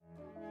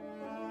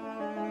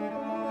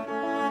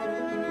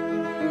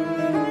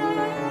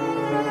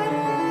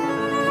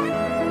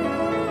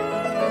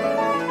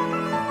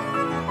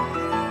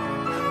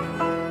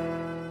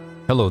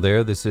Hello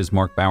there, this is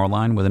Mark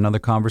Bauerlein with another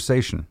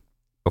conversation.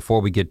 Before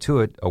we get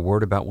to it, a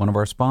word about one of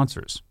our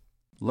sponsors.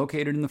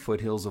 Located in the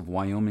foothills of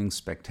Wyoming's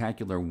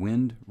spectacular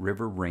Wind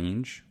River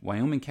Range,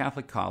 Wyoming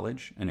Catholic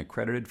College, an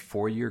accredited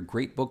 4-year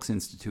Great Books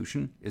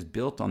institution, is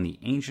built on the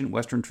ancient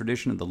Western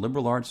tradition of the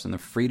liberal arts and the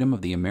freedom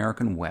of the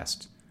American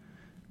West.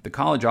 The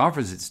college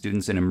offers its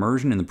students an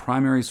immersion in the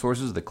primary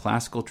sources of the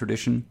classical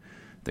tradition,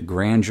 the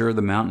grandeur of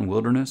the mountain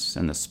wilderness,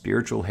 and the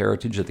spiritual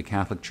heritage of the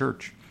Catholic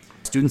Church.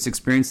 Students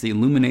experience the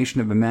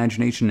illumination of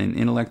imagination and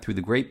intellect through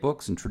the great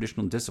books and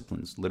traditional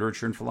disciplines,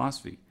 literature and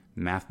philosophy,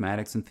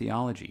 mathematics and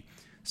theology,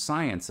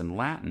 science and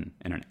Latin,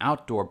 and an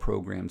outdoor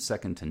program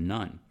second to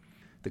none.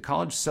 The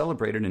college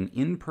celebrated an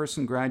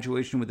in-person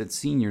graduation with its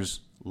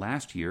seniors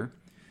last year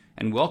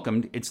and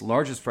welcomed its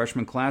largest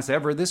freshman class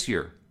ever this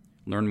year.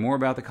 Learn more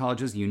about the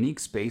college's unique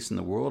space in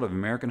the world of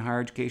American higher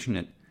education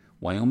at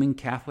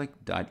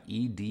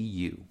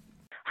wyomingcatholic.edu.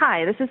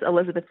 Hi, this is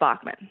Elizabeth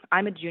Bachmann.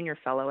 I'm a junior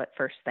fellow at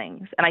First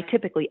Things, and I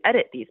typically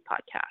edit these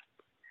podcasts.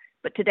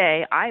 But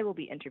today, I will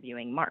be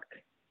interviewing Mark.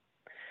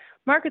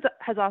 Mark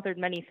has authored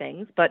many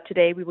things, but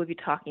today we will be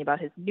talking about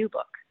his new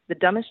book, The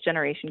Dumbest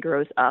Generation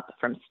Grows Up,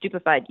 From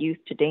Stupefied Youth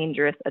to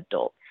Dangerous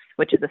Adults,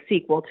 which is a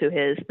sequel to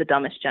his The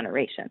Dumbest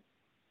Generation.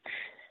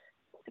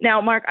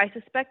 Now, Mark, I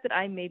suspect that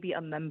I may be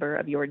a member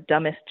of your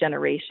dumbest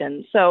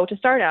generation. So to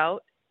start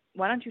out,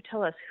 why don't you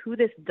tell us who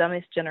this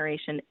dumbest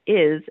generation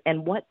is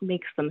and what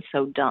makes them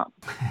so dumb?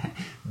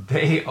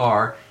 They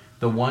are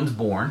the ones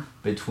born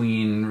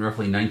between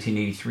roughly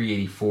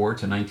 1983-84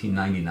 to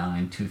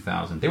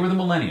 1999-2000. They were the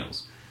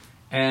millennials.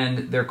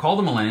 And they're called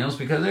the millennials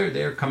because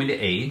they're coming to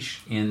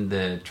age in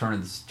the turn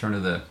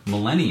of the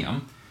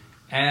millennium.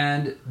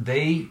 And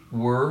they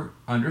were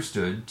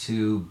understood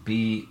to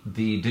be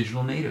the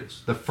digital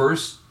natives, the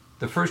first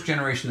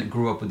generation that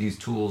grew up with these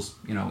tools,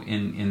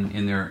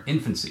 in their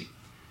infancy.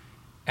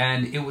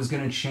 And it was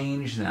going to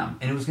change them,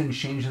 and it was going to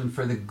change them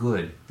for the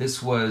good.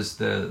 This was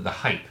the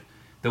hype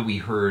that we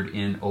heard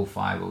in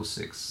 05,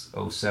 06,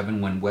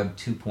 07 when Web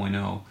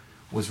 2.0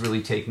 was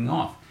really taking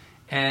off.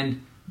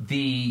 And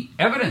the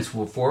evidence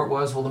for it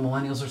was, the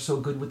millennials are so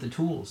good with the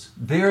tools.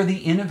 They're the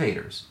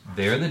innovators.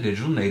 They're the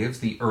digital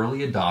natives, the early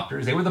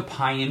adopters. They were the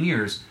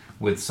pioneers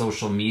with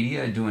social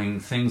media,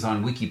 doing things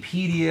on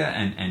Wikipedia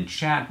and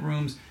chat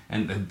rooms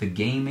and the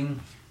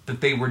gaming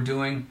that they were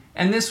doing.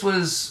 And this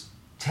was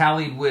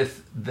tallied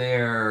with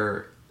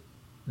their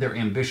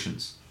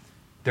ambitions,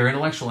 their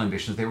intellectual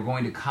ambitions. They were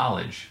going to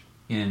college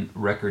in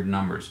record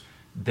numbers.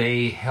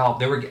 They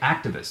were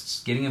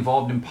activists, getting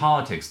involved in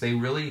politics. They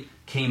really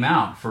came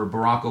out for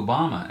Barack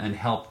Obama and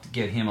helped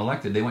get him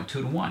elected. They went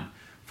 2-1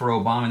 for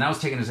Obama, and that was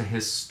taken as a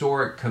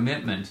historic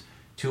commitment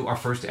to our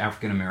first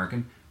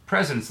African-American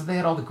president. So they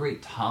had all the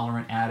great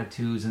tolerant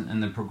attitudes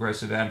and the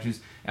progressive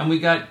attitudes. And we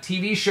got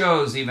TV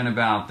shows even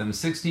about them.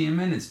 60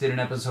 Minutes did an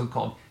episode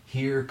called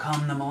Here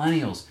Come the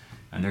Millennials.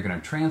 And they're going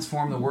to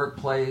transform the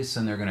workplace,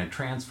 and they're going to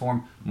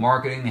transform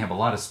marketing. They have a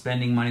lot of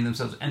spending money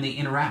themselves, and they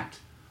interact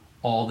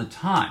all the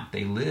time.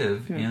 They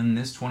live in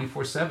this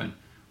 24/7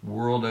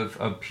 world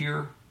of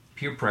peer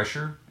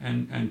pressure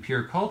and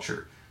peer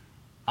culture.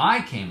 I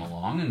came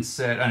along and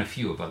said, and a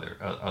few of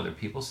other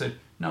people said,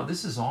 no,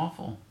 this is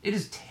awful. It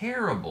is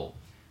terrible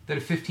that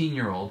a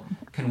 15-year-old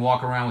can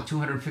walk around with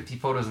 250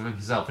 photos of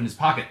himself in his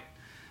pocket.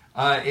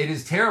 It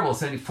is terrible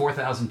sending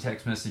 4,000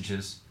 text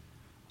messages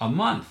a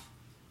month.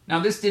 Now,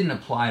 this didn't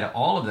apply to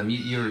all of them.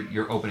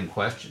 Your opening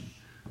question,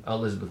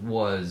 Elizabeth,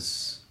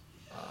 was,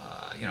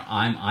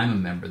 I'm a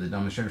member of the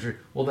dumbest generation.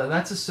 Well,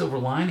 that's a silver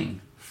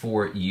lining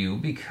for you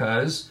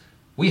because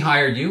we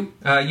hired you.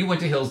 You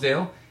went to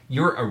Hillsdale.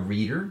 You're a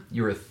reader.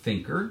 You're a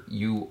thinker.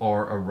 You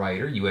are a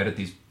writer. You edit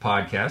these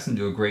podcasts and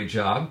do a great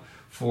job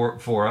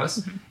for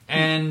us.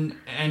 And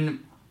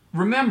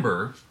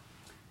remember,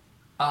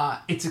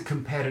 it's a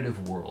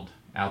competitive world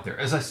out there.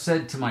 As I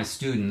said to my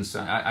students,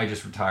 I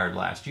just retired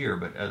last year,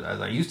 but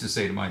as I used to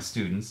say to my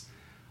students,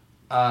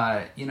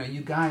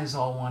 you guys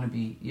all want to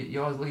be,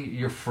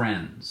 you're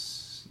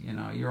friends.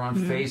 You're on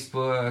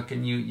Facebook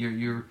and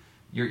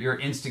you're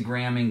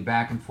Instagramming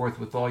back and forth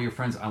with all your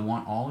friends. I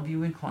want all of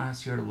you in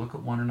class here to look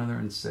at one another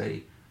and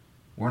say,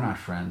 we're not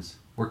friends,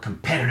 we're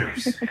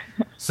competitors.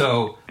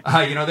 So,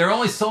 there are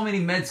only so many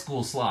med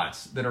school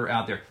slots that are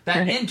out there.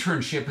 That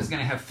internship is going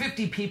to have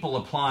 50 people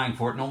applying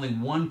for it, and only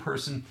one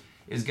person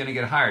is going to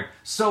get hired.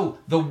 So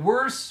the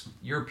worse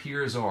your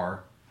peers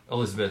are,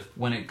 Elizabeth,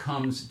 when it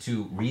comes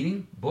to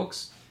reading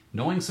books,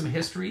 knowing some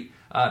history,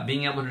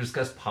 being able to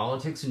discuss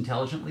politics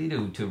intelligently,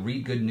 to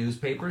read good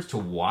newspapers, to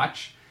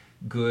watch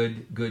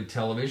good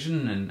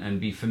television and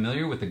be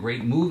familiar with the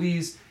great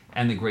movies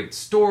and the great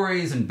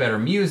stories and better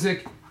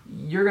music,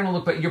 you're going to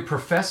look back. Your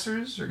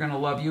professors are going to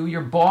love you.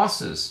 Your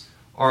bosses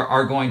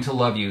are going to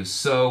love you.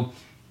 So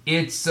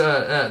it's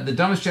the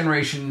dumbest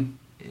generation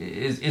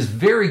is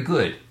very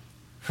good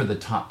for the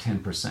top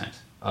 10%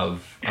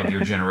 of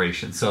your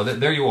generation. So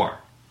there you are.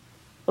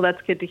 Well,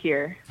 that's good to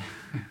hear.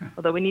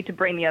 Although we need to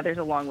bring the others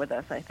along with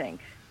us, I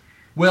think.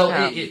 Well,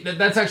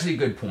 that's actually a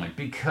good point,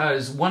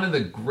 because one of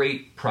the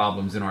great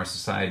problems in our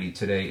society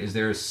today is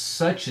there is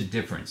such a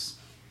difference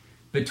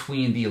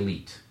between the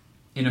elite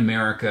in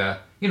America,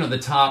 the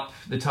top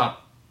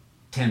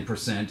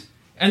 10%,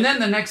 and then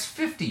the next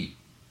 50%.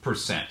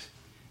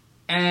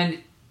 And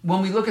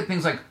when we look at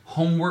things like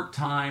homework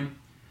time,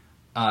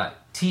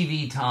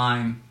 TV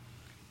time,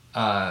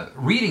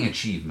 reading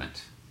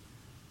achievement,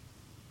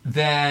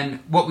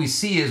 then what we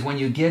see is when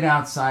you get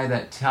outside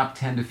that top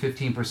 10 to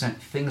 15%,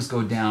 things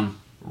go down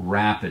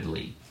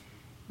rapidly.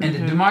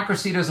 And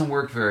democracy doesn't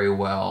work very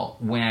well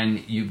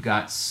when you've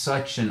got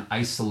such an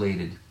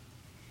isolated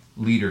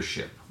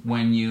leadership.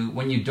 When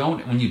you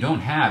don't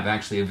have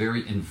actually a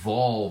very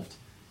involved,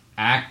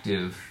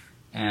 active,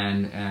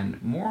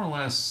 and more or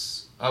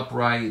less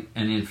upright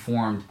and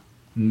informed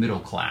middle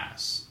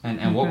class.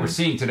 And what we're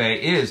seeing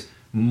today is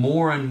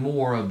more and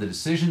more of the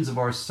decisions of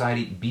our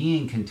society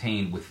being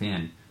contained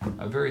within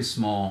a very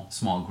small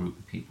group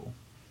of people.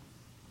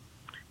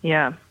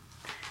 Yeah,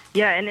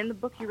 and in the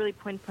book you really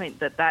pinpoint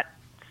that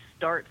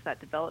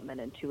development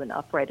into an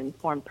upright,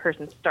 informed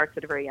person starts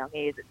at a very young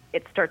age.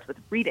 It starts with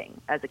reading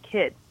as a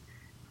kid,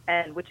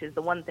 and which is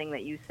the one thing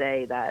that you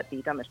say that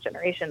the dumbest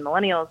generation,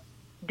 millennials,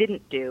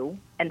 didn't do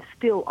and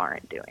still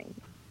aren't doing.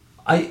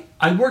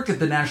 I worked at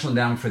the National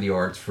Endowment for the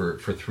Arts for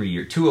 3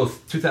 years,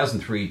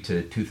 2003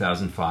 to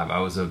 2005. I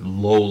was a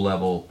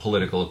low-level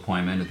political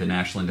appointment at the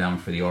National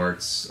Endowment for the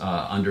Arts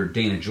under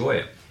Dana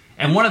Gioia.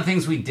 And one of the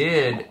things we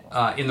did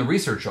in the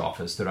research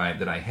office that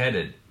I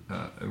headed,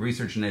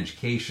 research and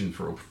education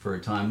for a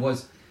time,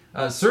 was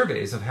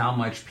surveys of how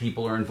much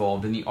people are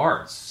involved in the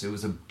arts. It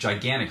was a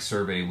gigantic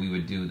survey we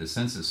would do, the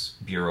Census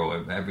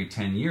Bureau, every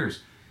 10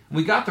 years.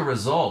 We got the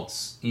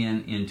results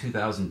in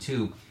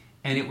 2002,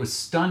 and it was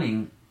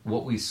stunning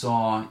what we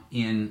saw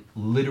in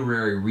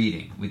literary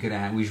reading.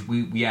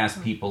 We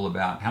asked people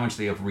about how much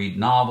they have read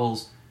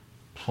novels,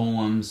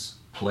 poems,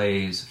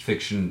 plays,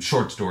 fiction,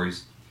 short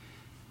stories.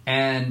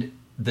 And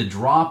the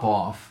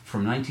drop-off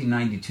from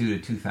 1992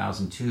 to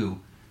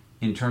 2002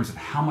 in terms of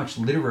how much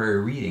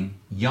literary reading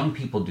young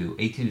people do,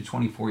 18 to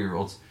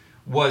 24-year-olds,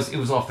 it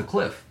was off the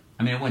cliff.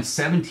 I mean, it went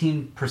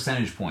 17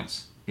 percentage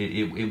points.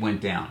 It went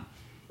down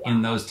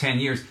in those 10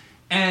 years.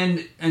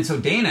 And so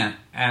Dana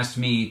asked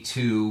me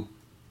to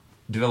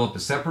develop a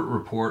separate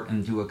report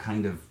and do a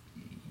kind of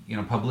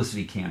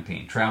publicity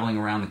campaign, traveling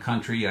around the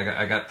country.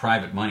 I got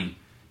private money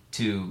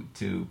to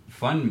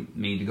fund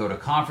me to go to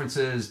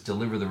conferences,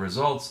 deliver the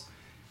results.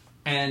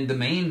 And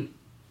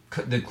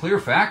the clear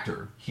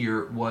factor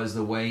here was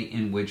the way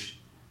in which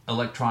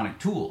electronic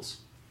tools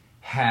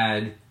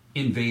had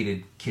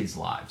invaded kids'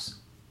 lives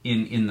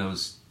in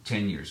those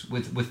 10 years.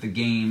 With the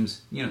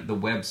games, the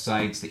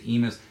websites, the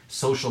emails,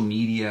 social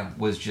media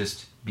was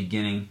just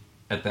beginning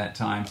at that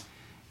time.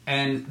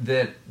 And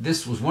that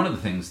this was one of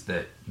the things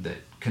that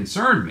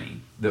concerned me,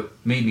 that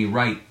made me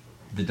write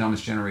the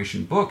Dumbest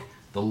Generation book,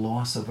 the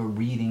loss of a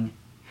reading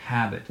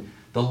habit,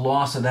 the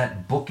loss of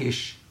that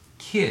bookish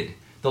kid,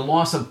 the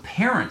loss of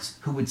parents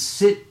who would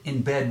sit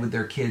in bed with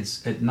their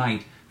kids at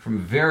night from a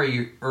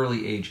very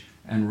early age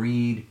and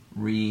read.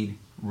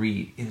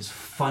 It is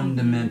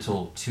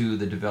fundamental to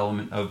the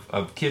development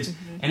of kids.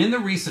 And in the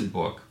recent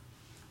book,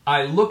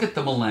 I look at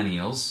the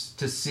millennials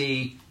to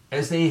see,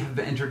 as they have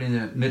entered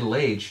into middle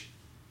age,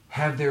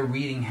 have their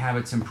reading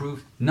habits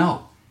improved?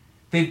 No.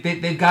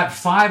 They've got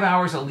 5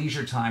 hours of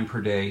leisure time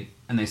per day,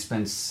 and they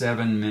spend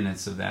 7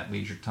 minutes of that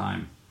leisure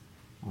time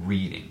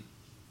reading.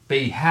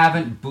 They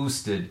haven't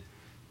boosted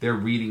their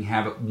reading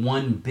habit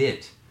one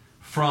bit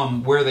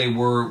from where they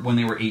were when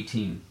they were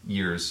 18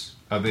 years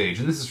of age.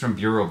 And this is from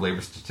Bureau of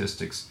Labor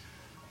Statistics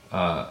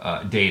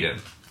data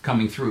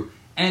coming through.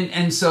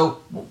 And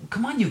so,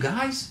 come on, you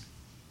guys.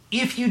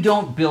 If you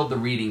don't build the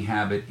reading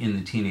habit in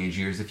the teenage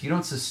years, if you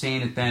don't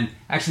sustain it, then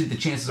actually the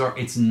chances are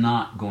it's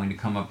not going to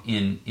come up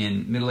in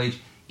middle age,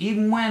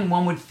 even when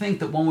one would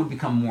think that one would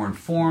become more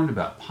informed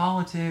about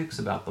politics,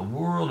 about the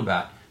world,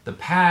 about the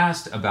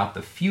past, about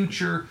the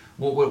future,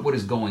 what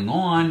is going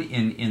on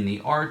in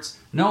the arts.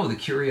 No, the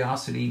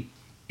curiosity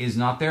is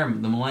not there.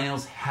 The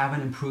millennials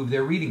haven't improved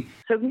their reading.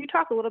 So can you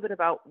talk a little bit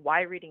about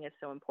why reading is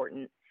so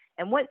important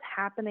and what's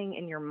happening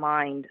in your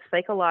mind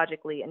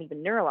psychologically and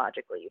even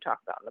neurologically, you talk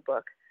about in the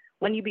book,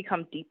 when you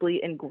become deeply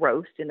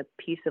engrossed in a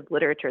piece of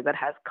literature that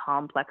has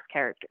complex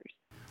characters?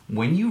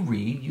 When you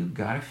read, you've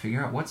got to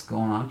figure out what's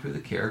going on through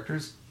the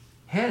characters'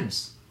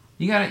 heads.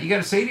 You got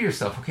to say to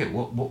yourself, okay,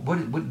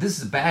 what this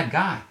is a bad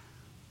guy.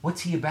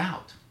 What's he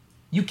about?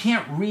 You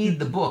can't read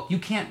the book. You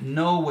can't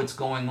know what's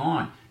going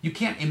on. You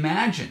can't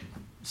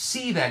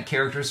see that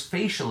character's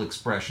facial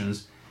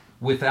expressions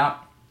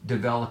without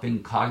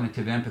developing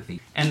cognitive empathy.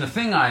 And the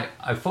thing I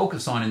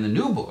focus on in the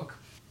new book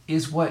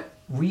is what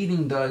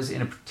reading does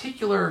in a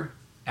particular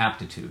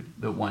aptitude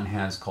that one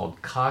has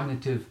called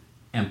cognitive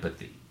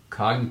empathy.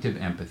 Cognitive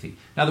empathy.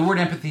 Now, the word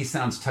empathy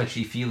sounds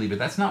touchy-feely, but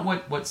that's not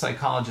what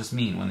psychologists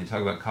mean when they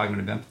talk about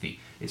cognitive empathy.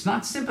 It's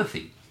not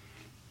sympathy.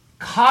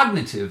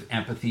 Cognitive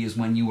empathy is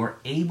when you are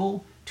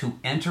able to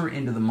enter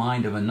into the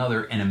mind of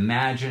another and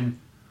imagine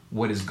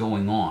what is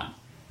going on.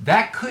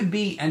 That could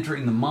be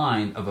entering the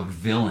mind of a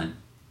villain.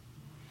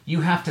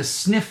 You have to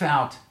sniff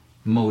out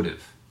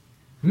motive,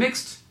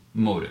 mixed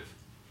motive.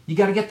 You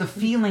got to get the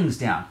feelings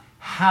down,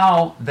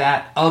 how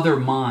that other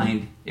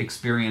mind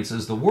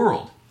experiences the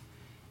world.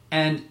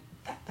 And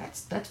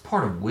that's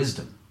part of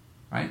wisdom,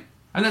 right?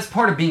 And that's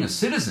part of being a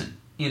citizen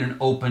in an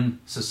open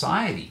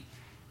society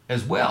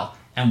as well.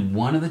 And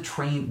one of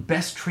the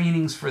best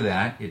trainings for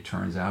that, it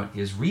turns out,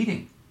 is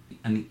reading.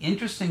 And the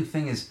interesting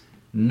thing is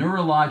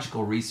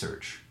neurological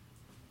research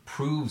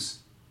proves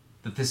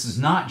that this is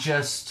not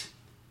just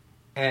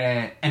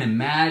an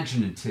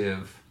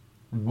imaginative,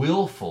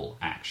 willful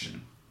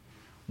action.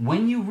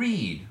 When you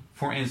read,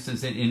 for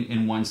instance,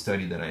 in one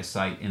study that I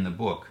cite in the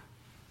book,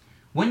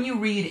 when you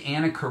read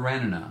Anna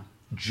Karenina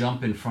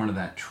jump in front of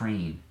that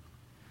train,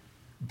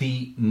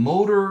 the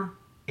motor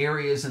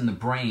areas in the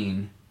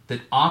brain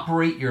that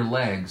operate your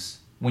legs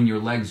when your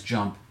legs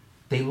jump,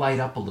 they light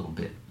up a little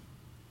bit.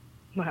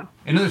 Wow.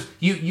 In other words,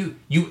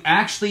 you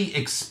actually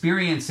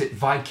experience it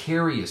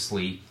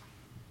vicariously,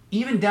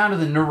 even down to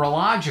the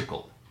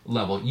neurological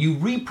level. You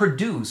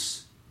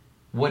reproduce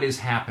what is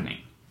happening.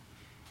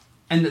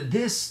 And that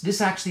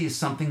this actually is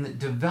something that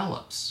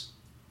develops,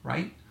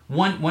 right?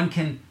 One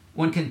can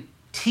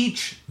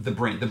teach the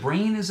brain. The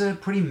brain is a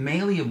pretty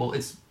malleable,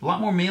 it's a lot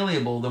more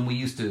malleable than we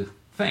used to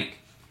think.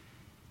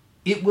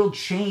 It will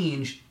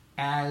change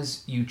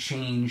as you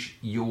change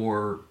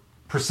your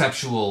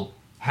perceptual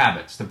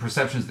habits, the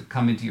perceptions that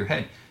come into your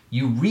head.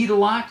 You read a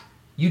lot,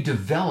 you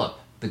develop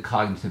the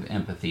cognitive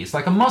empathy. It's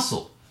like a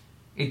muscle.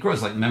 It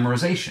grows like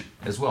memorization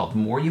as well. The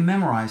more you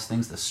memorize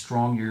things, the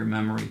stronger your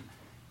memory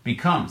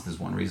becomes. There's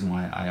one reason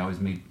why I always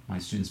make my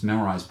students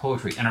memorize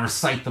poetry, and I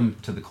recite them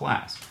to the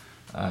class.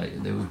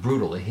 It was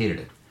brutal. They hated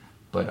it.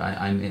 But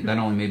that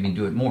only made me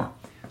do it more.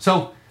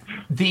 So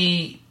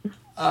the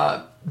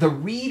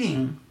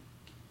reading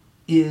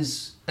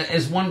is,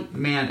 as one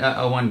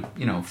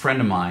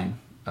friend of mine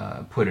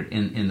put it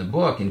in the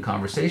book, in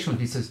conversation with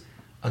me, he says,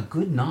 a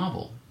good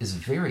novel is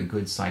very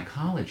good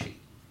psychology.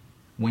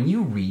 When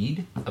you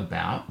read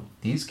about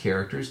these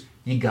characters,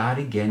 you got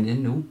to get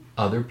into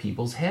other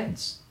people's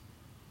heads.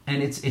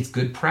 And it's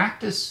good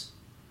practice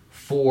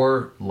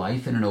for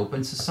life in an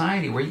open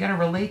society where you got to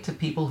relate to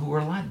people who are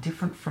a lot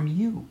different from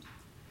you.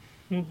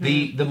 Mm-hmm.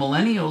 The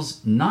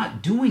millennials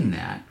not doing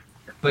that,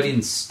 but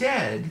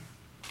instead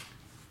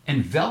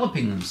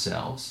enveloping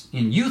themselves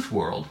in youth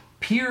world,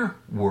 peer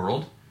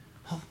world.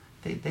 Well,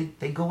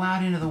 they go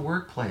out into the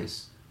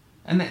workplace,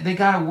 and they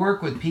got to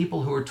work with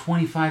people who are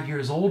 25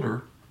 years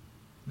older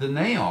than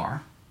they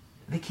are.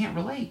 They can't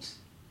relate.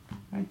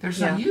 Right? They're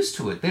just not used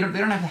to it. They don't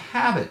have the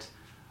habit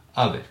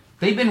of it.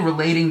 They've been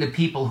relating to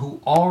people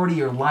who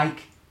already are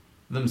like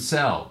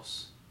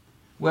themselves.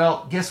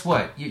 Well, guess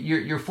what?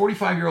 Your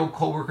 45-year-old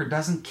coworker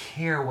doesn't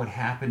care what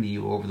happened to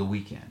you over the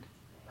weekend.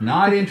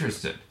 Not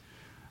interested.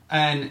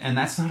 And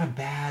that's not a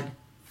bad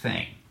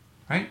thing,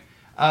 right?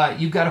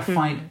 You've got to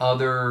find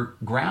other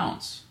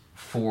grounds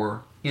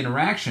for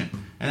interaction.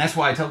 And that's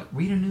why I tell,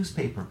 read a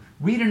newspaper.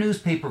 Read a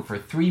newspaper for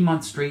 3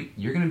 months straight.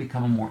 You're going to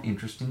become a more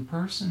interesting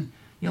person.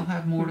 You'll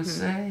have more to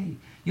say.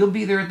 You'll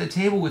be there at the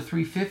table with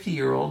 3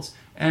 50-year-olds,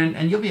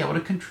 and you'll be able to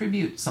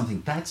contribute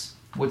something. That's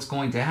what's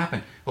going to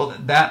happen. Well,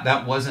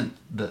 that wasn't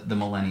the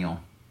millennial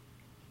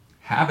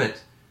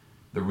habit,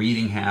 the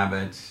reading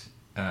habit,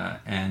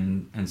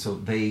 and so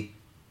they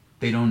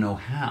don't know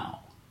how,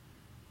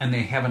 and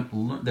they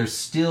haven't. They're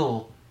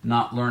still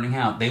not learning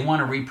how. They want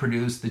to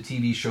reproduce the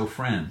TV show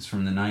Friends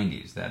from the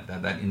 90s.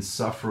 That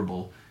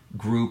insufferable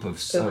group of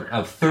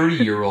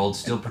 30-year-olds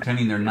still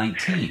pretending they're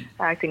 19,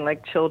 acting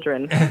like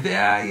children.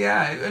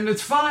 Yeah, and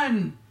it's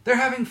fun. They're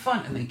having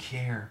fun, and they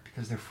care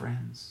because they're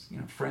friends.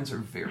 Friends are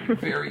very,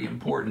 very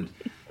important.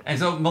 And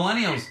so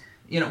millennials,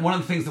 one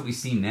of the things that we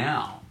see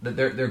now, that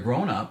they're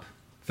grown up,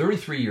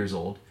 33 years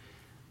old,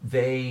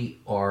 they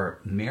are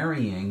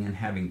marrying and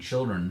having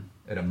children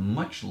at a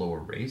much lower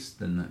rate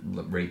than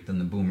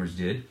the boomers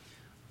did.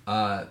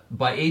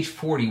 By age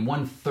 40,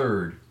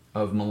 1/3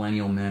 of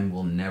millennial men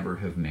will never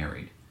have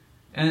married.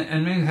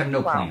 And men have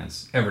no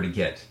plans ever to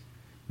get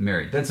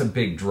married. That's a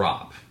big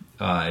drop.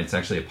 It's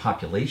actually a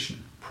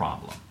population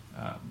problem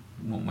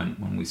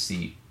when we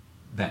see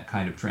that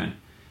kind of trend.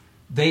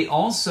 They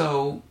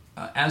also,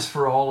 as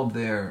for all of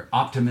their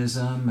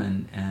optimism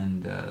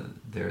and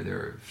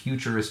their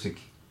futuristic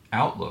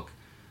outlook,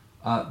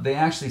 they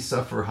actually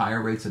suffer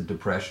higher rates of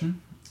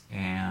depression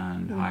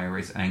and higher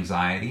rates of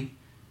anxiety,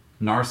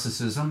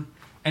 narcissism.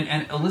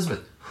 And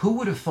Elizabeth, who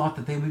would have thought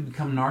that they would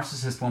become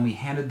narcissists when we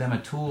handed them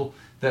a tool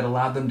that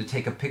allowed them to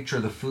take a picture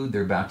of the food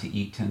they're about to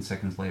eat 10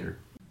 seconds later?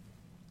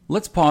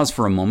 Let's pause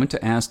for a moment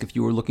to ask if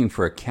you are looking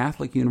for a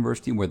Catholic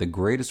university where the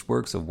greatest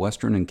works of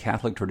Western and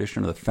Catholic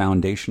tradition are the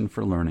foundation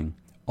for learning,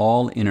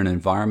 all in an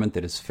environment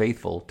that is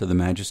faithful to the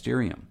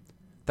magisterium.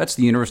 That's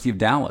the University of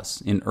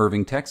Dallas in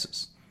Irving,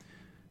 Texas.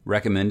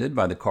 Recommended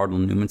by the Cardinal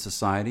Newman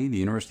Society, the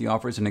university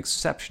offers an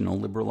exceptional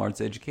liberal arts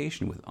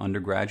education with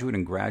undergraduate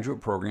and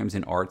graduate programs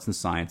in arts and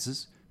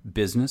sciences,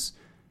 business,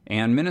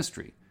 and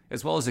ministry,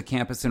 as well as a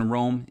campus in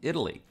Rome,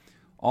 Italy,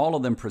 all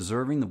of them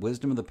preserving the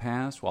wisdom of the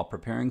past while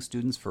preparing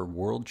students for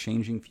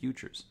world-changing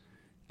futures.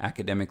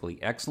 Academically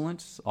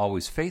excellent,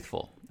 always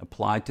faithful.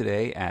 Apply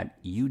today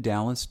at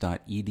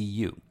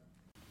udallas.edu.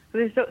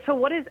 So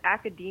what is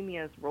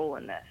academia's role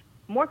in this?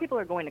 More people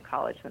are going to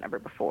college than ever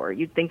before.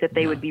 You'd think that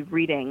they would be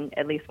reading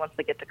at least once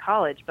they get to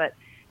college, but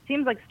it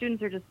seems like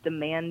students are just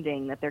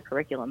demanding that their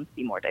curriculums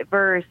be more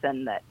diverse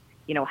and that,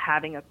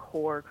 having a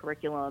core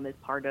curriculum is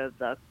part of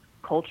the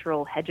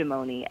cultural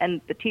hegemony.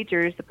 And the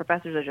teachers, the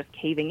professors are just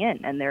caving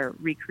in and they're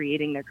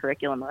recreating their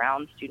curriculum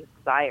around students'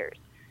 desires.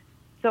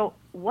 So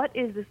what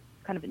is this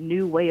kind of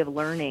new way of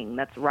learning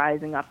that's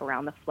rising up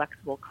around the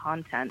flexible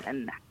content,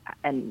 and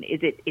is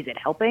it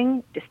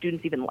helping? Do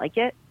students even like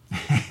it?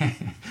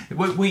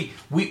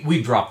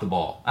 we dropped the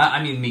ball.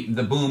 I mean,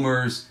 the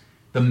boomers,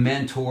 the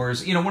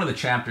mentors. One of the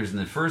chapters in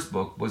the first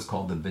book was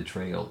called "The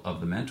Betrayal of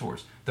the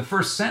Mentors." The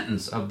first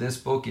sentence of this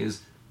book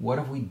is, "What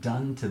have we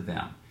done to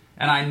them?"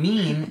 And I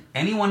mean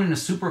anyone in a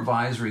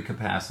supervisory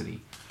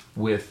capacity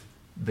with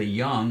the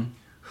young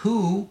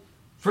who,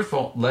 first of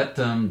all, let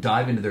them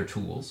dive into their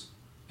tools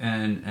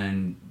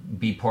and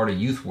be part of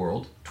youth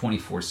world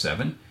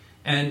 24/7.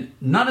 And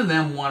none of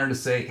them wanted to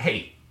say,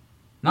 hey,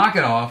 knock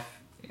it off,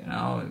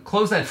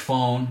 close that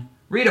phone,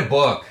 read a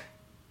book,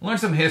 learn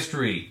some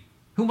history.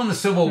 Who won the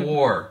Civil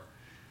War?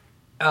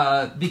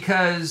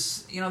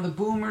 Because, the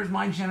boomers,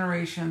 my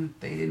generation,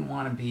 they didn't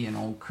want to be an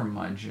old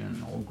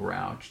curmudgeon, old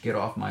grouch, get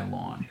off my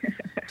lawn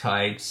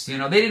types. They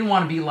didn't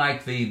want to be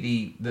like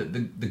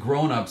the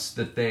grown-ups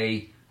that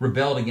they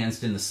rebelled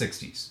against in the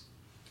 60s.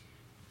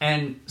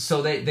 And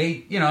so I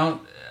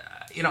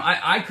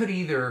could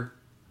either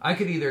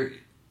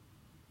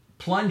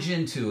plunge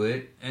into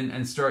it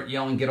and start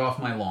yelling, get off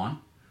my lawn,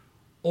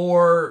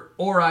 or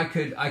I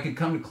could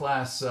come to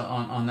class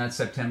on that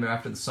September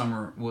after the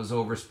summer was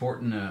over,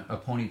 sporting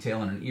a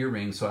ponytail and an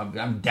earring, so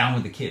I'm down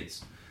with the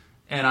kids.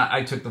 And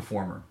I took the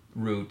former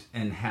route,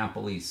 and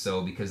happily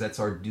so, because that's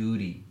our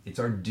duty. It's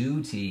our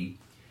duty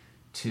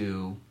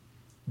to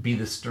be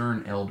the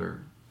stern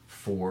elder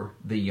for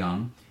the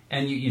young.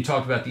 And you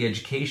talked about the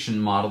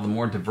education model, the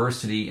more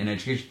diversity in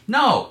education.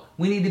 No,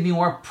 we need to be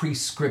more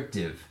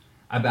prescriptive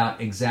about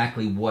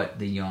exactly what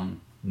the young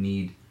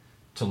need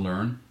to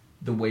learn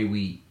the way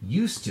we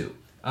used to.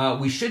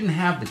 We shouldn't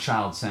have the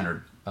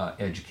child-centered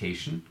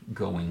education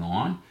going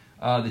on.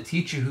 The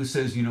teacher who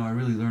says, I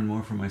really learn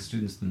more from my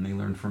students than they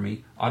learn from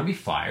me, ought to be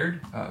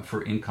fired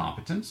for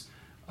incompetence.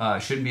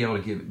 Shouldn't be able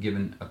to give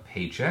given a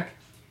paycheck.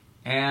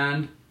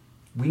 And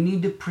we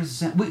need to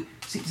present...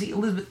 See,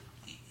 Elizabeth,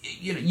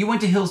 you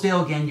went to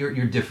Hillsdale again.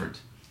 You're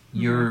different.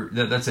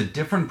 That's a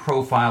different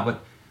profile.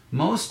 But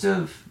most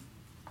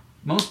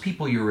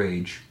people your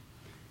age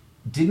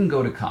didn't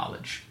go to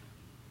college,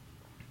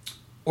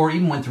 or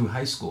even went through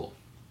high school,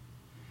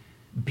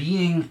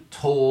 being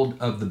told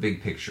of the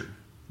big picture.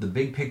 The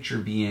big picture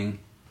being,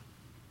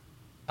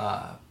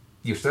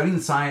 you're studying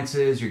the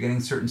sciences, you're getting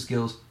certain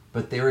skills,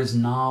 but there is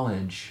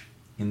knowledge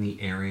in the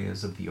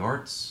areas of the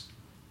arts,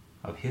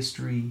 of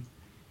history,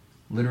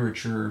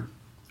 literature,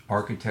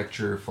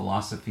 architecture,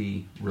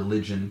 philosophy,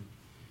 religion,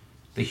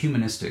 the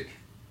humanistic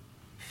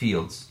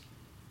fields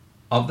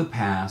of the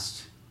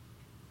past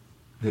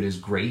that is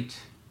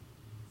great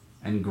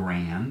and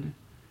grand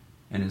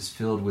and is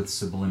filled with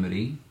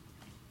sublimity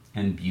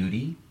and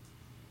beauty.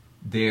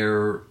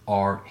 There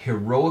are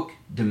heroic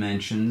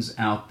dimensions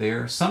out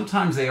there.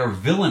 Sometimes they are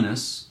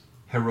villainous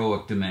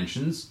heroic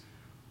dimensions.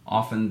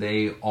 Often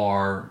they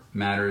are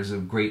matters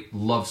of great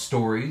love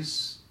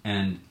stories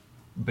and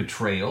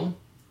betrayal.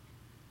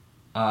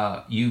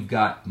 You've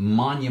got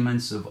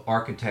monuments of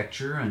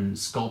architecture and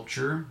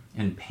sculpture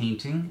and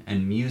painting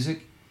and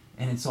music,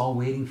 and it's all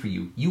waiting for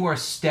you. You are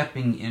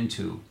stepping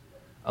into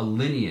a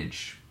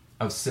lineage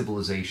of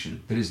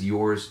civilization that is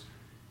yours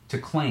to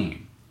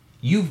claim.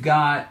 You've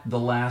got the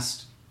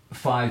last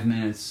 5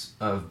 minutes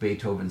of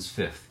Beethoven's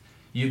Fifth.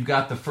 You've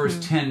got the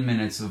first 10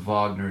 minutes of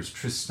Wagner's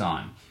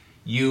Tristan.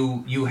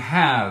 You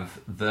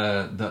have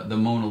the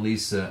Mona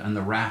Lisa and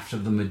the Raft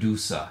of the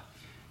Medusa.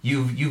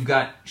 You've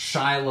got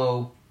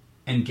Shiloh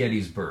and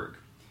Gettysburg.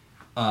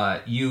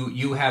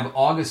 You have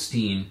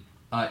Augustine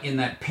in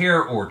that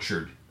pear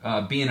orchard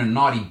being a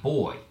naughty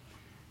boy.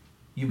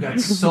 You've got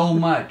so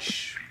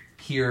much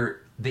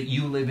here that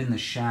you live in the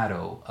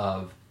shadow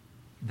of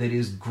that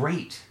is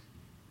great.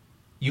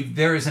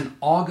 There is an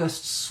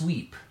august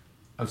sweep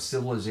of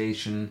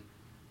civilization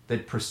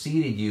that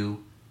preceded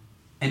you,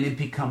 and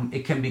it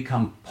can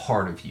become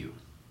part of you.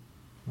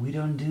 We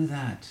don't do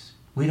that.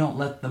 We don't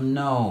let them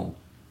know.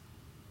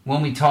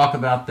 When we talk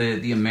about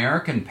the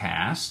American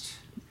past,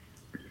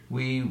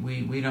 we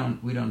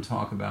don't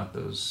talk about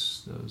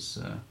those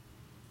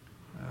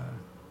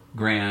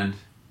grand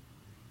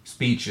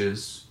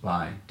speeches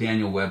by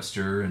Daniel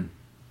Webster and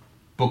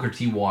Booker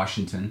T.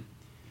 Washington.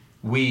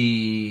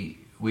 We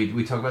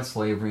talk about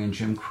slavery and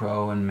Jim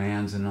Crow and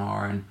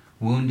Manzanar and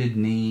Wounded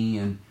Knee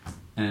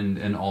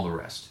and all the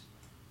rest.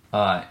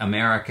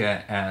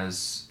 America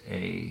as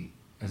an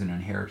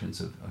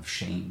inheritance of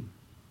shame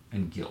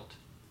and guilt.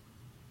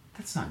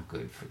 That's not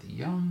good for the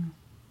young.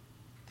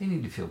 They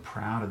need to feel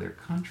proud of their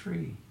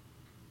country.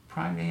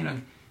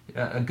 Pride,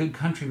 A good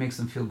country makes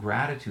them feel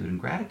gratitude, and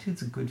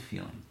gratitude's a good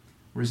feeling.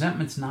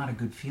 Resentment's not a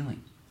good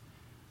feeling.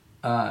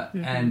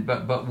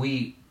 But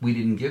we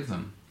didn't give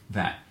them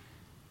that.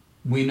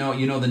 We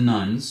know, the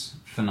nuns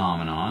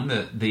phenomenon,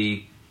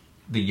 the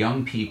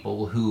young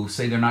people who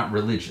say they're not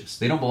religious.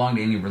 They don't belong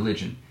to any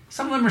religion.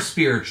 Some of them are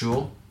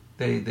spiritual.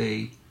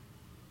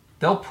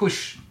 They'll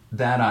push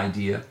that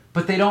idea,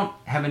 but they don't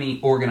have any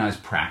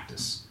organized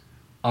practice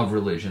of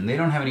religion. They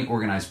don't have any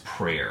organized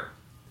prayer.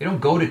 They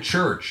don't go to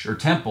church or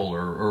temple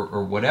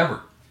or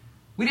whatever.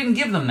 We didn't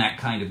give them that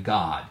kind of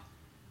God.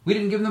 We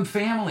didn't give them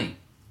family.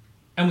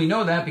 And we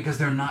know that because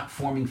they're not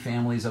forming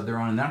families of their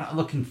own, and they're not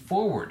looking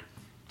forward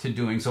to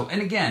doing so.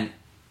 And again,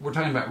 we're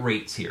talking about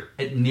rates here,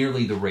 at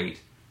nearly the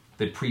rate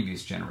that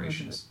previous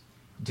generations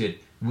did.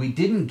 We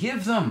didn't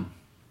give them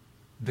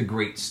the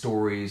great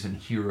stories and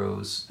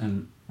heroes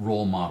and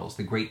role models,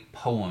 the great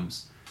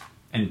poems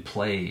and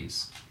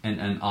plays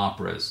and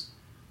operas.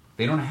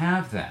 They don't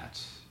have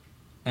that.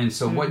 And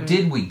so what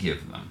did we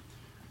give them?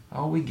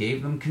 Oh, we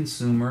gave them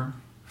consumer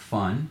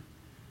fun.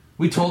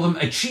 We told them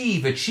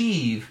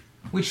achieve,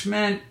 which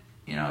meant,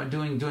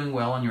 doing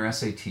well on your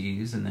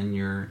SATs and then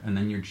your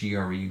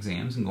GRE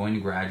exams and going to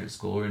graduate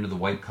school or into the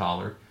white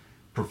collar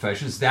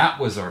professions. That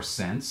was our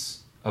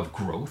sense of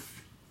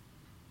growth.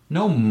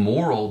 No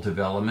moral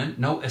development,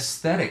 no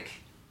aesthetic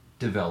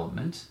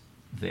development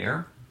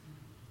there.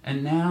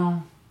 And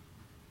now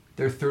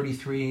they're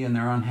 33 and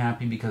they're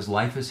unhappy because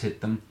life has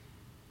hit them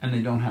and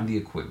they don't have the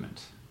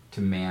equipment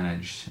to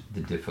manage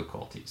the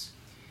difficulties.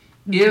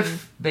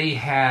 If they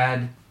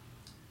had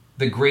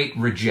the great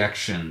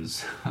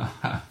rejections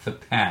of the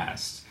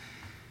past,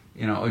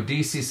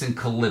 Odysseus and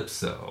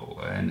Calypso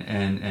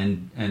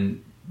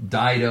and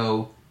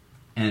Dido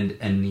and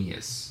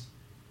Aeneas,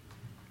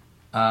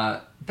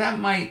 that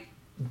might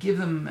give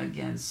them,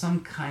 again,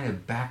 some kind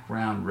of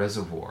background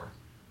reservoir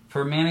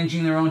for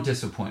managing their own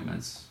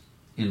disappointments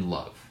in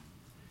love.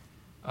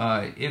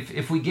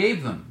 If we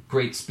gave them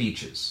great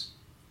speeches,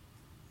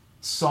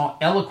 saw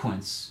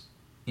eloquence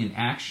in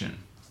action,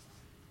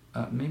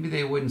 maybe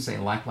they wouldn't say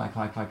like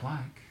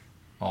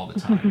all the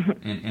time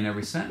in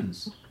every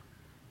sentence.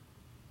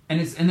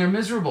 And they're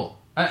miserable.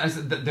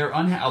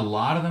 A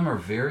lot of them are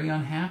very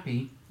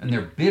unhappy and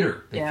they're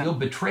bitter. They feel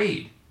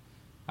betrayed.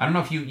 I don't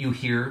know if you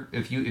hear,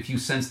 if you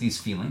sense these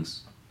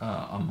feelings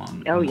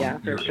among your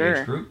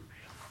age group.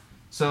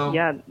 So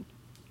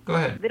go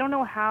ahead. They don't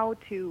know how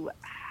to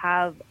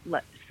have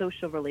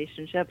social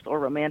relationships or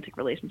romantic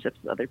relationships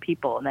with other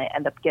people, and they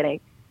end up getting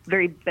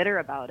very bitter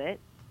about it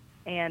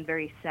and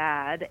very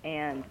sad,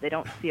 and they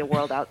don't see a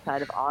world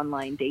outside of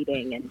online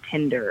dating and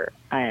Tinder.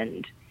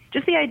 And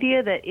just the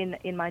idea that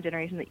in my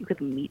generation that you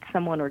could meet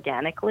someone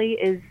organically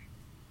is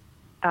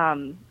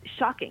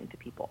shocking to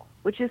people,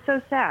 which is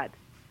so sad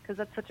because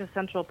that's such a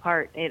central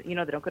part. They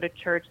don't go to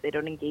church, they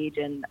don't engage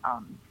in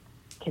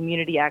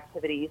community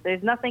activities.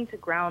 There's nothing to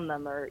ground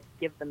them or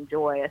give them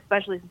joy,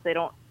 especially since they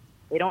don't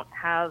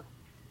have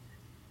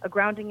a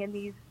grounding in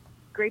these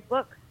great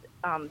books.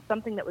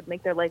 Something that would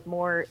make their life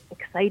more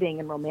exciting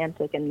and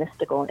romantic and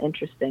mystical and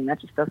interesting. That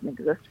just doesn't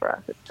exist for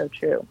us. It's so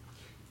true.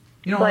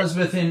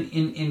 Elizabeth,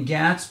 in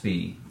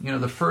Gatsby,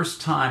 the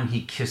first time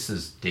he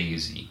kisses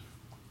Daisy,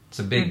 it's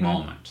a big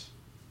moment.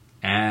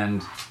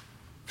 And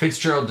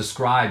Fitzgerald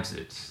describes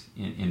it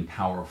in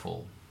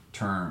powerful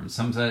terms.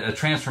 A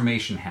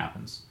transformation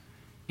happens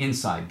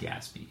inside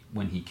Gatsby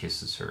when he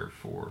kisses her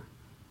for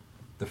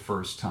the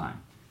first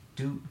time.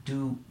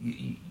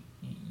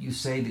 You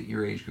say that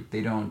your age group,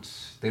 they don't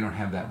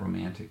have that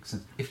romantic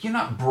sense. If you're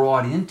not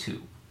brought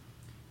into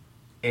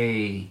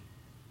a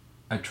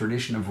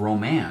tradition of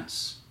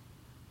romance,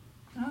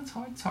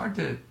 it's hard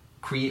to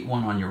create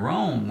one on your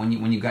own when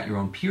you've got your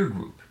own peer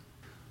group.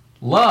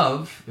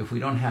 Love, if we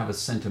don't have a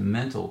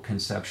sentimental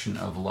conception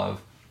of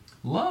love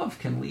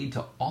can lead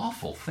to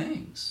awful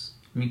things.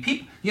 I mean,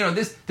 people,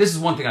 this is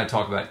one thing I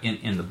talk about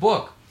in the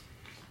book.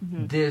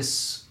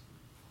 This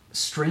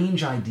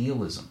strange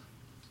idealism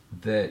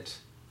that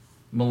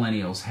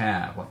millennials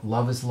have.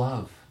 Love is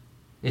love.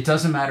 It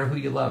doesn't matter who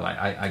you love.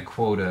 I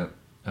quote a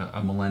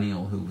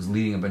millennial who was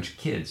leading a bunch of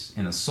kids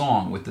in a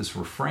song with this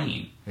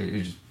refrain.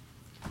 You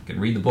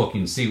can read the book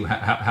and see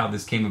how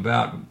this came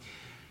about.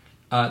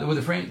 With the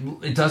refrain,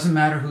 it doesn't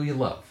matter who you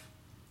love.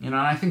 And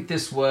I think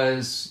this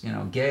was,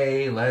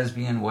 gay,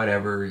 lesbian,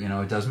 whatever,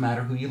 it doesn't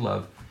matter who you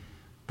love.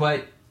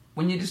 But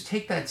when you just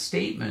take that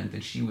statement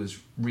that she was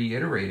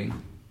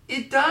reiterating,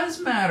 it does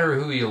matter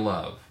who you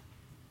love.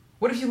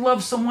 What if you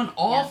love someone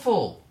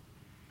awful?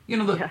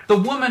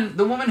 The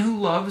woman who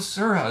loves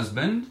her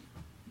husband,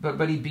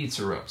 but he beats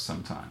her up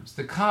sometimes.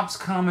 The cops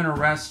come and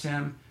arrest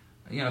him.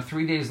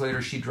 3 days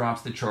later she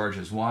drops the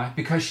charges. Why?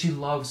 Because she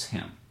loves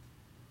him.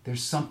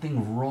 There's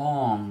something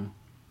wrong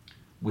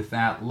with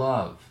that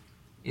love.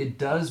 It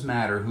does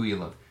matter who you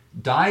love.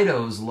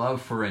 Dido's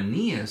love for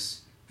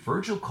Aeneas,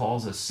 Virgil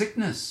calls a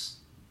sickness.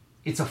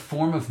 It's a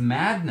form of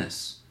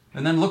madness.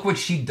 And then look what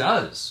she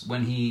does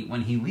when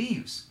he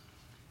leaves.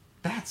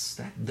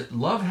 That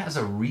love has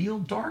a real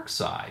dark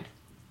side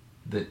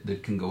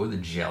that can go with the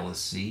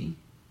jealousy,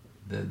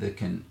 that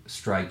can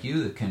strike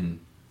you, that can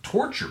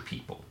torture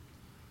people.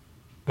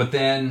 But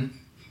then,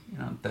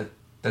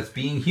 that's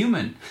being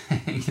human.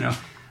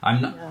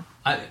 I'm not.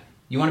 Yeah.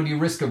 You want to be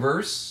risk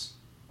averse?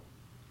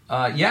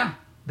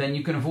 Then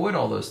you can avoid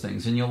all those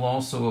things, and you'll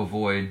also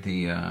avoid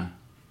the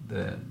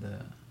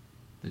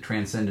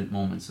transcendent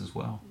moments as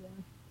well.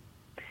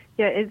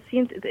 Yeah, it's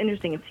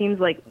interesting. It seems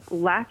like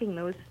lacking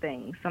those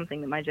things,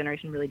 something that my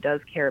generation really does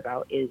care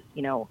about, is,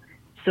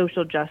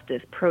 social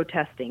justice,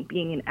 protesting,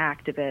 being an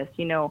activist,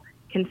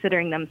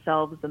 considering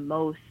themselves the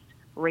most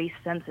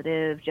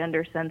race-sensitive,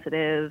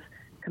 gender-sensitive,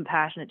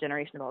 compassionate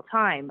generation of all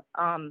time.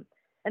 And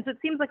so it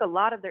seems like a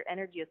lot of their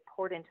energy is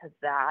poured into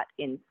that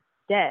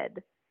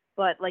instead.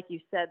 But like you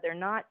said, they're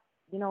not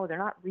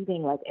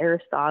reading like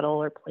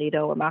Aristotle or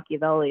Plato or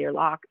Machiavelli or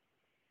Locke.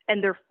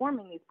 And they're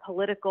forming these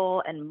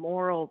political and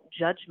moral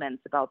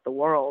judgments about the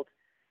world.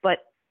 But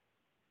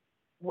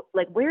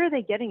where are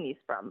they getting these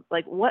from?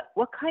 Like, what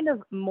kind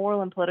of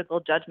moral and political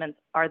judgments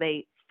are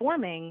they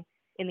forming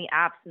in the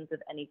absence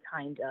of any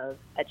kind of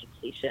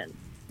education?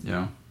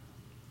 Yeah.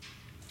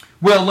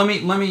 Well, let me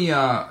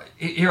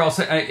here. I'll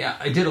say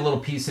I did a little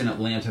piece in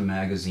Atlanta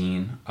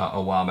magazine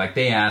a while back.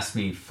 They asked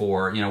me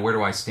for, where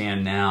do I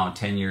stand now,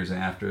 10 years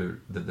after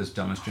this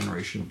Dumbest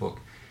Generation book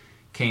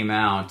came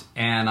out,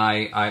 and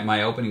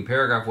my opening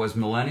paragraph was,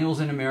 millennials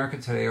in America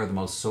today are the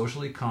most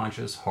socially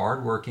conscious,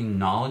 hardworking,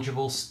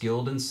 knowledgeable,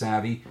 skilled and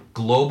savvy,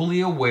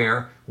 globally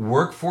aware,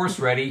 workforce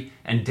ready,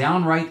 and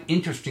downright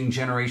interesting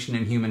generation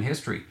in human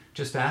history.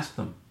 Just ask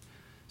them.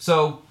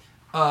 So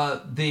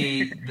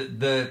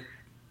the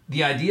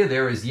idea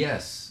there is,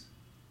 yes,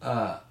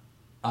 a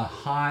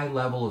high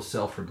level of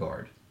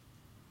self-regard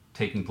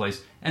taking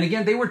place. And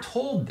again, they were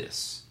told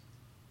this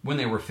when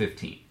they were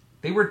 15.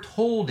 They were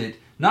told it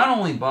not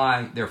only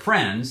by their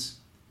friends,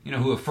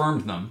 who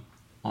affirmed them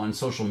on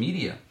social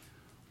media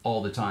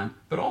all the time,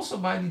 but also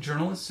by the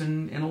journalists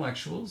and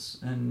intellectuals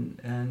and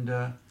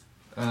the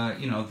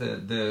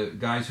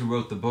guys who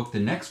wrote the book,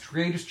 The Next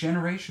Greatest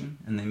Generation,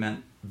 and they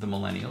meant the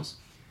millennials.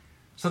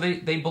 So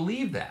they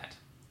believe that.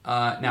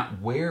 Now,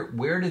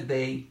 where did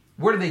they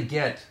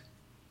get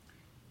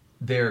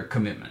their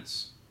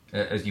commitments,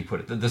 as you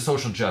put it, the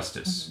social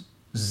justice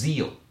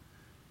zeal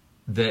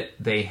that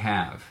they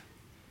have?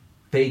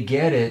 They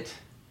get it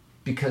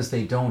because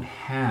they don't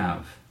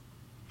have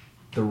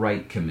the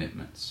right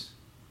commitments,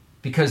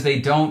 because they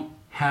don't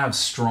have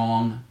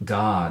strong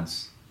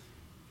gods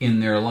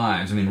in their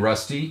lives. I mean,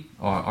 Rusty,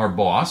 our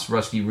boss,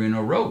 Rusty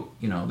Reno, wrote,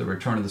 The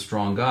Return of the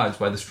Strong Gods.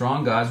 By the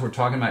strong gods, we're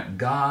talking about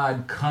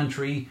God,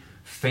 country,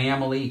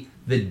 family,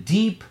 the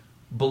deep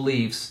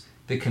beliefs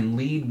that can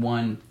lead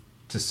one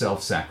to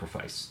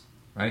self-sacrifice,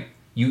 right?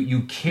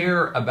 You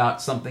care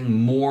about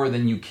something more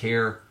than you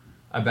care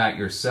about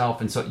yourself,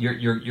 and so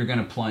you're going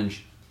to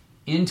plunge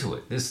into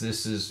it. This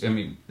is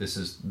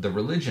the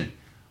religion.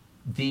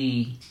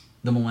 The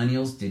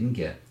millennials didn't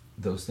get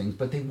those things,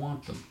 but they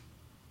want them.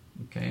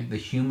 Okay, the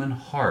human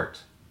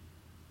heart,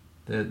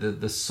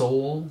 the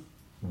soul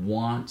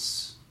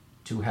wants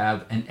to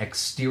have an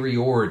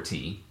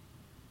exteriority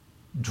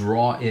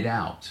draw it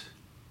out,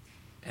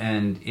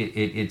 and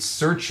it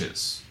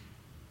searches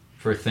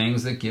for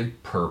things that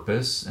give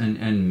purpose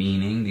and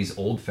meaning. These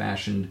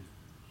old-fashioned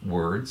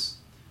words,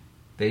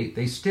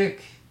 they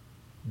stick,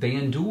 they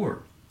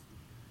endure.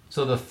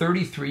 So the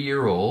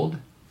 33-year-old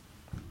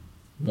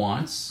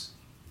wants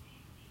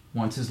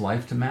his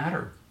life to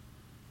matter,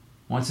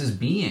 wants his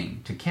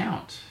being to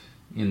count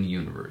in the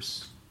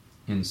universe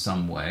in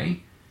some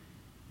way.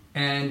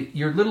 And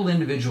your little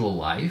individual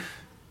life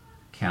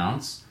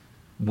counts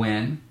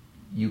when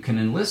you can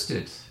enlist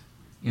it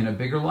in a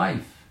bigger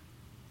life,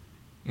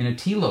 in a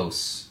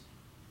telos,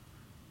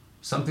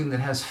 something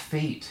that has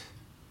fate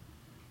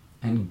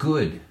and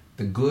good,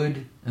 the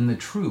good and the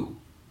true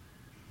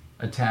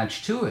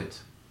attached to it.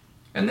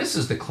 And this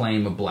is the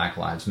claim of Black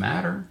Lives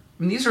Matter.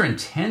 I mean, these are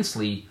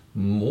intensely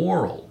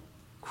moral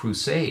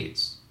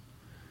crusades.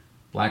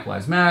 Black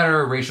Lives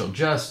Matter, racial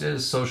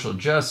justice, social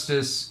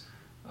justice,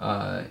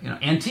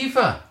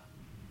 Antifa,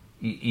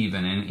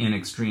 even in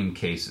extreme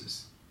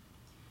cases.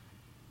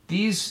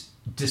 These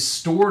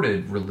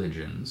distorted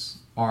religions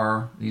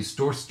these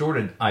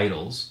distorted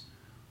idols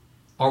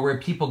are where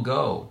people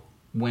go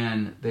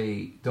when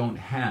they don't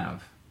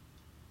have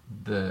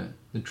the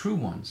true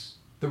ones,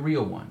 the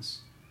real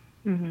ones,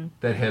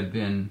 that have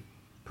been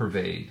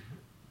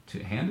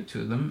handed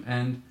to them.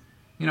 And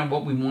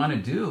what we want to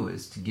do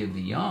is to give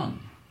the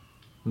young,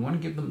 we want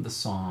to give them the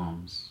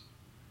Psalms.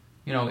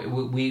 We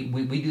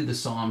do the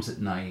Psalms at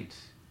night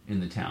in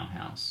the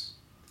townhouse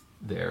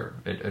there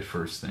at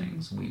First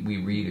Things. We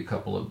read a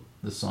couple of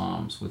the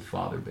Psalms with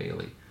Father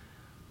Bailey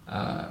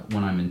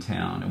when I'm in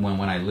town, and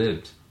when I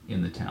lived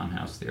in the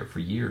townhouse there for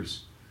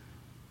years.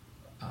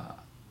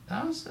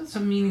 That's a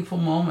meaningful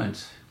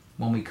moment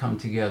when we come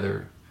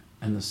together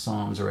and the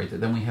Psalms are right there.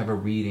 Then we have a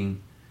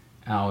reading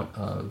out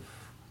of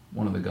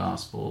one of the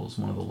Gospels,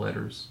 one of the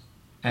letters.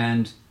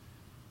 And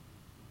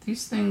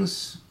these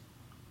things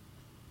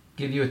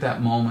give you at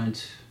that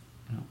moment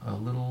a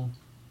little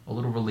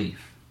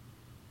relief.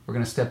 We're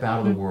going to step out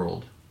of the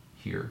world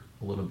here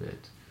a little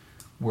bit,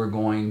 we're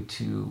going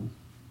to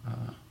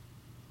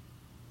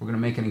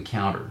make an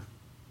encounter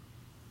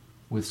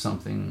with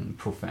something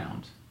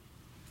profound.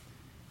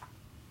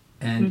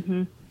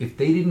 And if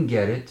they didn't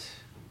get it,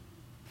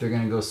 they're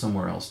going to go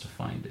somewhere else to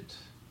find it.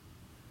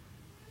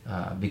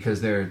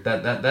 Because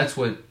that's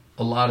what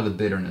a lot of the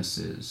bitterness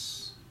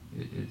is.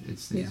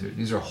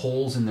 These are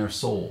holes in their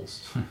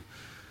souls,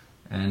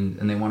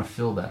 and they want to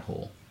fill that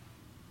hole.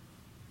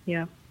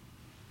 Yeah.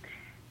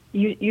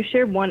 You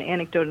shared one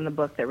anecdote in the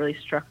book that really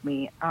struck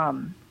me.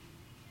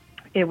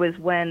 It was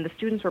when the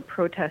students were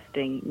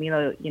protesting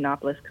Milo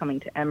Yiannopoulos coming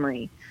to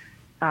Emory,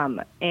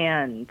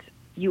 and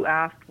you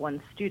asked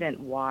one student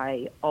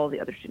why all the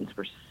other students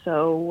were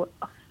so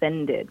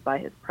offended by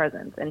his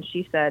presence, and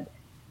she said,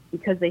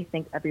 because they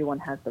think everyone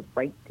has the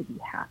right to be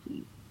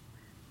happy.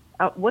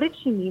 What did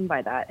she mean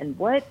by that, and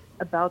what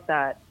about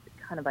that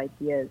kind of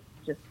idea is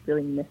just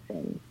really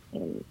missing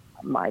in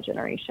my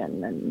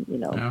generation and,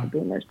 the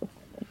boomers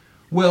before me?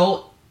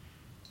 Well,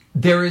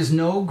 there is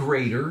no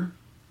greater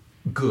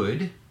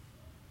good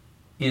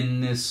in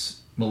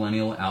this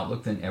millennial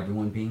outlook than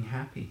everyone being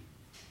happy.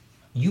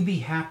 You be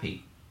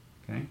happy,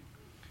 okay?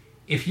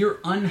 If you're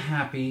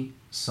unhappy,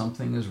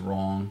 something is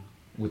wrong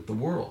with the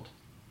world.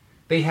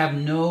 They have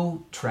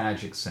no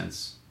tragic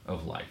sense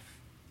of life.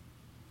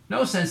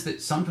 No sense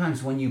that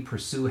sometimes when you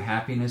pursue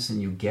happiness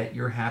and you get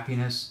your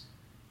happiness,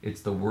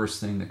 it's the worst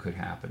thing that could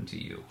happen to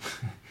you.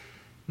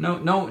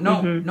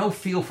 No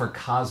feel for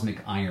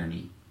cosmic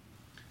irony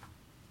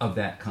of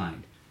that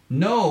kind.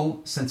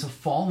 No sense of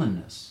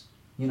fallenness.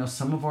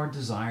 Some of our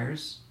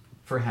desires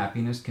for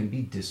happiness can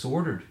be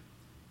disordered,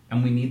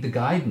 and we need the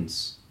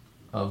guidance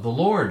of the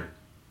Lord,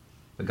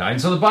 the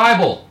guidance of the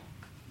Bible,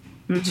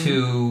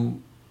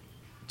 to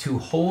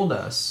hold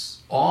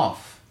us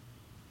off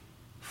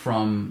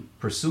from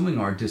pursuing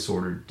our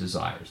disordered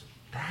desires.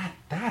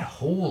 That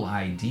whole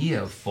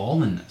idea of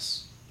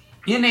fallenness,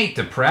 innate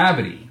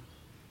depravity,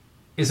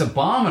 is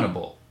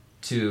abominable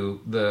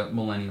to the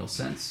millennial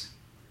sense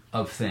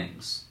of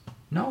things.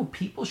 No,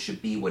 people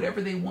should be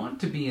whatever they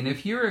want to be, and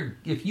if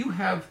you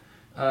have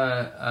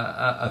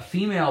a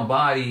female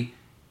body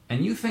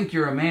and you think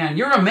you're a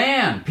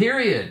man,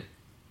 period.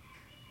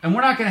 And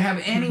we're not going to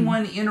have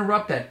anyone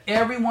interrupt that.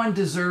 Everyone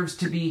deserves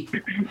to be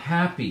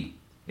happy.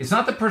 It's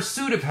not the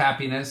pursuit of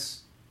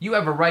happiness. You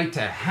have a right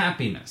to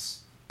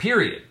happiness,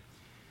 period.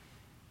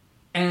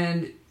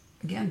 And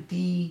again,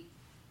 the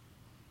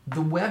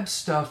web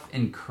stuff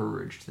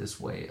encouraged this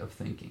way of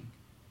thinking.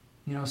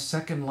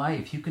 Second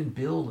Life, you can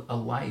build a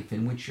life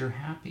in which you're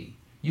happy.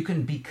 You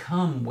can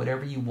become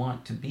whatever you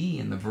want to be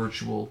in the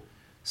virtual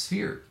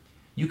sphere.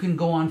 You can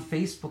go on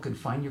Facebook and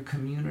find your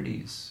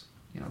communities,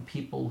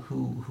 people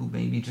who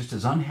may be just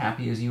as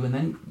unhappy as you, and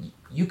then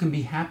you can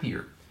be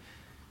happier.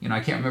 I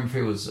can't remember if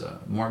it was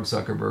Mark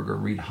Zuckerberg or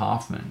Reid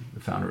Hoffman, the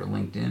founder of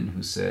LinkedIn,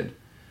 who said,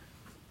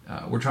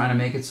 we're trying to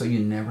make it so you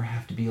never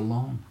have to be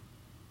alone.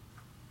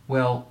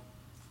 Well,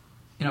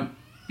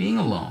 being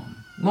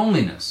alone,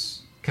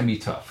 loneliness can be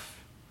tough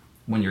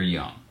when you're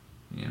young.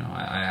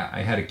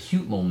 I had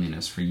acute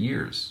loneliness for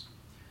years.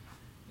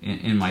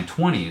 In my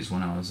 20s,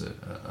 when I was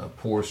a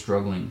poor,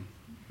 struggling,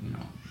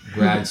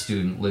 grad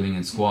student living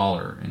in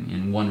squalor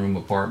in one-room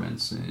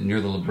apartments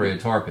near the La Brea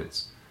Tar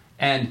Pits.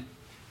 And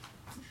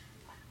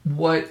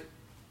what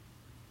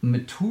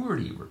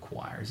maturity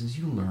requires is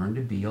you learn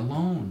to be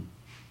alone.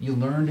 You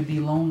learn to be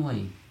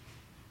lonely.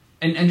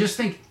 And just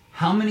think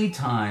how many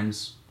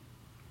times,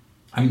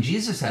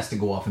 Jesus has to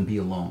go off and be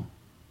alone.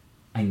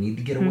 I need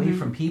to get away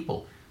from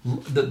people.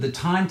 The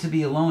time to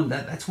be alone,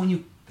 that's when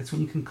you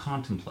can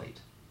contemplate,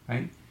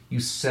 right? You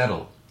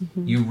settle,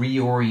 you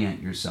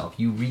reorient yourself,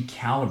 you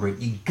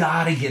recalibrate. You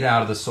gotta get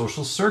out of the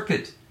social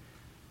circuit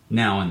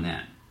now and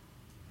then.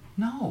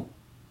 No,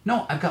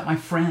 I've got my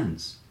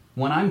friends.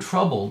 When I'm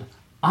troubled,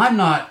 I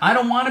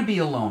don't want to be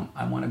alone.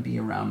 I want to be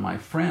around my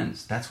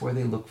friends. That's where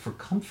they look for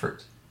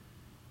comfort.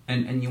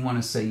 And you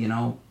want to say,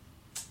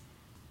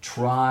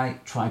 try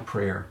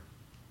prayer.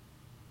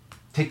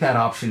 Take that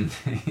option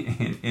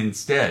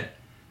instead.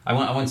 I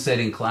once said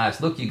in class,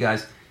 look, you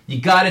guys,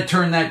 you got to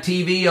turn that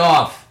TV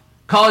off.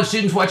 College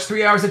students watch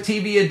 3 hours of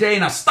TV a day.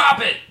 Now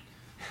stop it.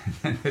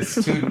 And the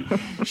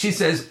student, she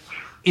says,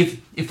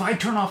 if I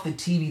turn off the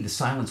TV, the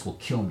silence will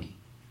kill me.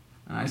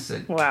 And I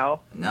said,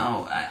 wow.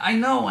 No, I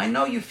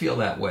know you feel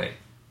that way,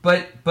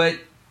 but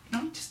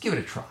just give it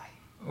a try.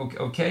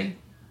 Okay.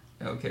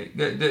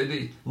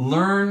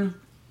 Learn.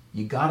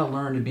 You got to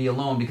learn to be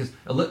alone, because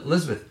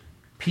Elizabeth,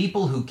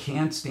 people who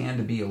can't stand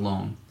to be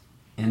alone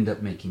end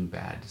up making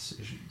bad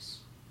decisions.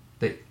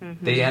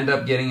 They end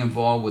up getting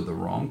involved with the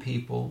wrong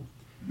people.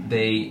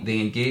 They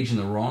engage in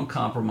the wrong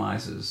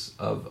compromises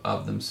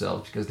of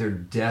themselves because they're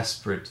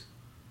desperate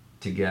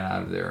to get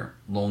out of their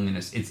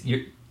loneliness.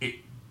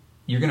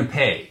 You're going to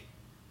pay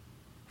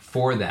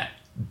for that.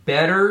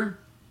 Better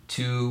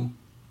to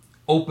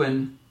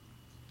open,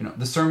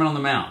 the Sermon on the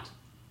Mount.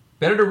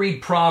 Better to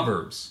read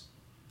Proverbs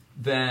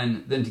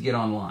than to get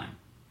online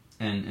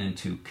and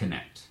to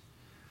connect.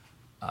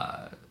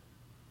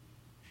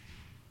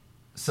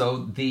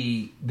 So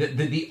the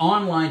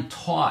online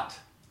taught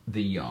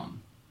the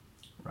young,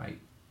 right,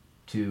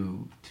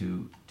 to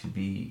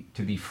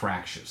be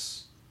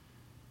fractious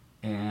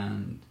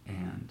and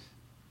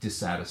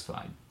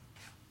dissatisfied.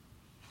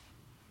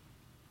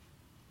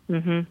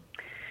 Mm-hmm.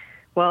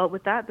 Well,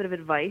 with that bit of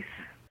advice,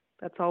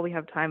 that's all we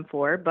have time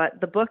for. But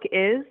the book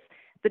is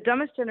The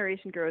Dumbest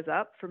Generation Grows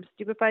Up, From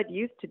Stupefied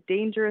Youth to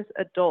Dangerous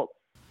Adults.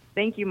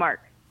 Thank you, Mark.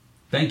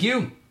 Thank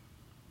you.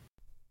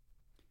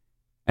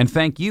 And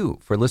thank you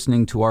for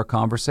listening to our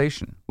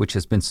conversation, which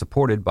has been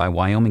supported by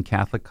Wyoming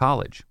Catholic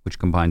College, which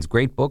combines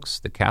great books,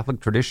 the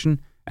Catholic tradition,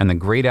 and the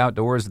great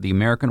outdoors of the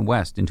American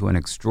West into an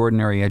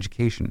extraordinary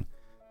education.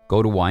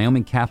 Go to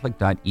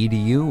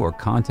wyomingcatholic.edu or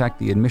contact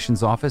the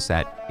admissions office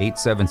at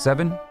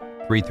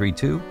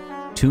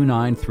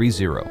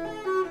 877-332-2930.